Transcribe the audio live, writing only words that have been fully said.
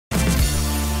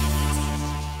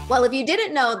Well, if you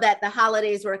didn't know that the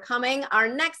holidays were coming, our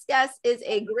next guest is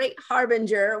a great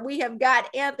harbinger. We have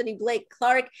got Anthony Blake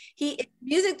Clark. He is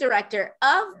music director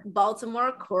of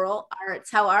Baltimore Choral Arts.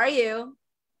 How are you?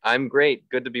 I'm great.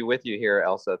 Good to be with you here,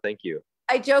 Elsa. Thank you.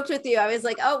 I joked with you. I was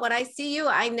like, oh, when I see you,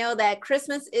 I know that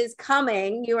Christmas is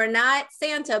coming. You are not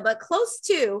Santa, but close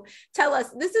to. Tell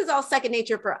us, this is all second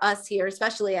nature for us here,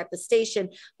 especially at the station,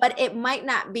 but it might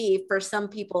not be for some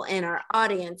people in our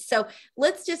audience. So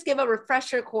let's just give a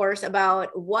refresher course about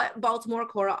what Baltimore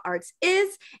Choral Arts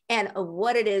is and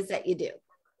what it is that you do.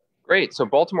 Great. So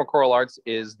Baltimore Choral Arts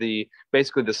is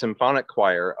basically the symphonic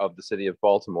choir of the city of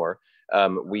Baltimore.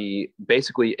 We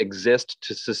basically exist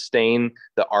to sustain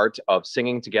the art of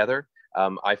singing together.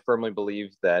 I firmly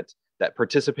believe that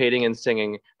participating in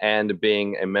singing and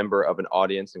being a member of an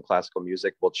audience in classical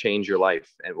music will change your life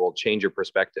and will change your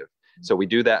perspective. So we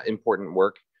do that important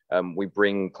work. We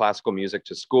bring classical music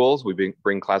to schools. We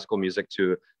bring classical music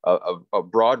to a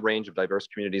broad range of diverse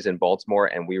communities in Baltimore,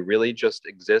 and we really just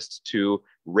exist to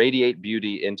radiate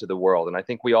beauty into the world. And I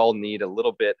think we all need a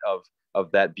little bit of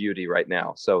that beauty right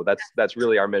now. So that's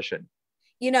really our mission.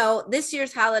 You know, this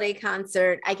year's holiday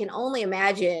concert, I can only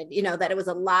imagine, that it was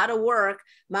a lot of work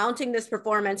mounting this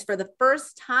performance for the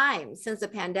first time since the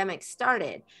pandemic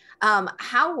started.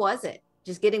 How was it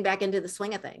just getting back into the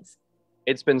swing of things?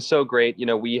 It's been so great.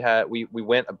 We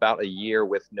went about a year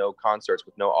with no concerts,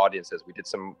 with no audiences. We did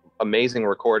some amazing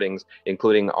recordings,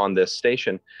 including on this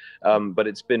station. But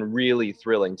it's been really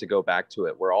thrilling to go back to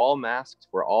it. We're all masked,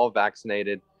 we're all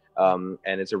vaccinated. And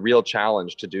it's a real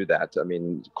challenge to do that. I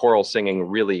mean, choral singing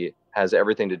really has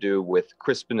everything to do with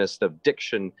crispness of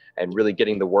diction and really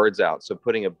getting the words out. So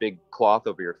putting a big cloth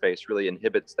over your face really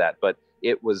inhibits that. But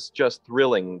it was just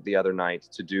thrilling the other night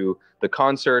to do the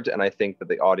concert. And I think that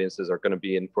the audiences are going to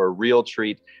be in for a real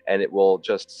treat, and it will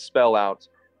just spell out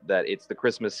that it's the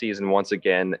Christmas season once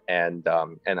again. And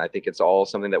I think it's all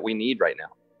something that we need right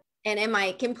now. And in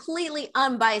my completely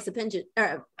unbiased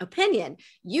opinion,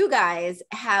 you guys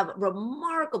have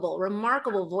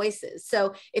remarkable voices.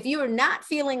 So if you are not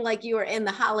feeling like you are in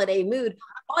the holiday mood,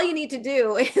 all you need to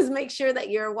do is make sure that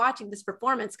you're watching this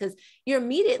performance, because you're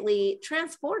immediately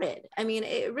transported. I mean,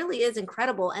 it really is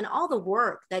incredible. And all the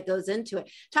work that goes into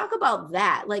it. Talk about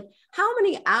that. Like, how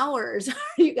many hours are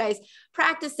you guys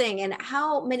practicing, and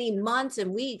how many months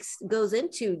and weeks goes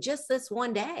into just this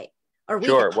one day or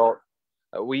weekend? Sure. Well,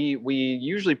 we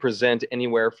usually present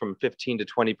anywhere from 15 to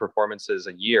 20 performances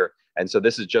a year. And so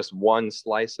this is just one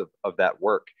slice of that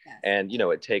work. Yes. And,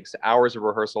 it takes hours of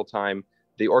rehearsal time.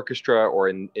 The orchestra, or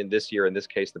in this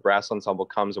case, the brass ensemble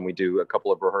comes and we do a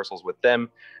couple of rehearsals with them.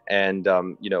 And,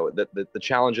 the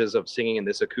challenges of singing in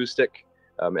this acoustic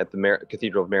at the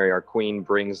Cathedral of Mary Our Queen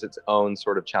brings its own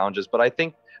sort of challenges. But I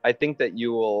think that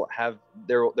you will have,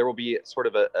 there will be sort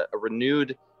of a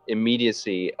renewed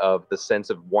immediacy of the sense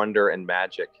of wonder and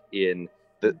magic in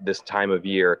this time of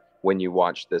year when you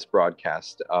watch this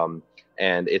broadcast,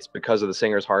 and it's because of the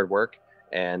singer's hard work.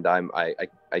 And I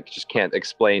just can't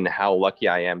explain how lucky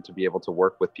I am to be able to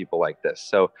work with people like this.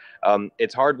 So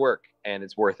it's hard work and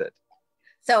it's worth it.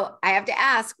 So I have to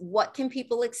ask, what can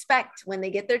people expect when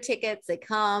they get their tickets, they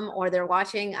come, or they're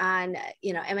watching on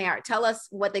MAR? Tell us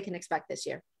what they can expect this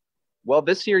year. Well,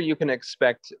 this year you can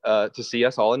expect to see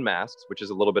us all in masks, which is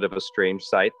a little bit of a strange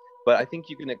sight, but I think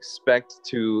you can expect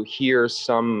to hear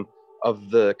some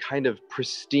of the kind of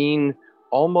pristine,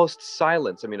 almost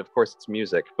silence. I mean, of course it's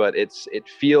music, but it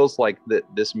feels like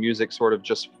this music sort of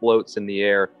just floats in the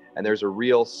air, and there's a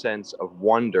real sense of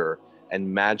wonder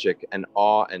and magic and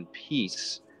awe and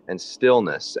peace and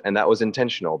stillness. And that was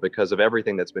intentional because of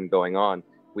everything that's been going on.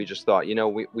 We just thought,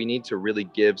 we need to really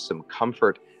give some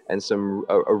comfort and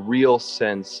a real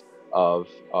sense of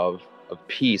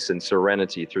peace and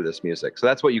serenity through this music. So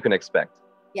that's what you can expect.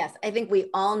 Yes, I think we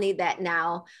all need that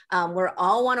now. We're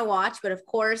all want to watch, but of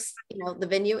course, the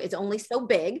venue is only so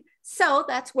big. So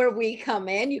that's where we come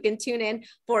in. You can tune in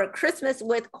for Christmas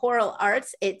with Choral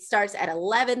Arts. It starts at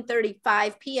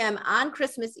 11:35 p.m. on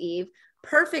Christmas Eve.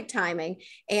 Perfect timing,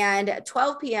 and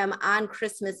 12 p.m. on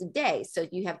Christmas Day. So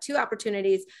you have two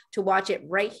opportunities to watch it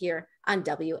right here on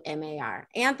WMAR.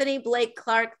 Anthony Blake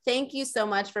Clark, thank you so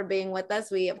much for being with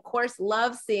us. We, of course,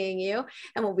 love seeing you,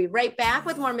 and we'll be right back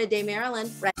with more Midday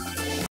Maryland. Right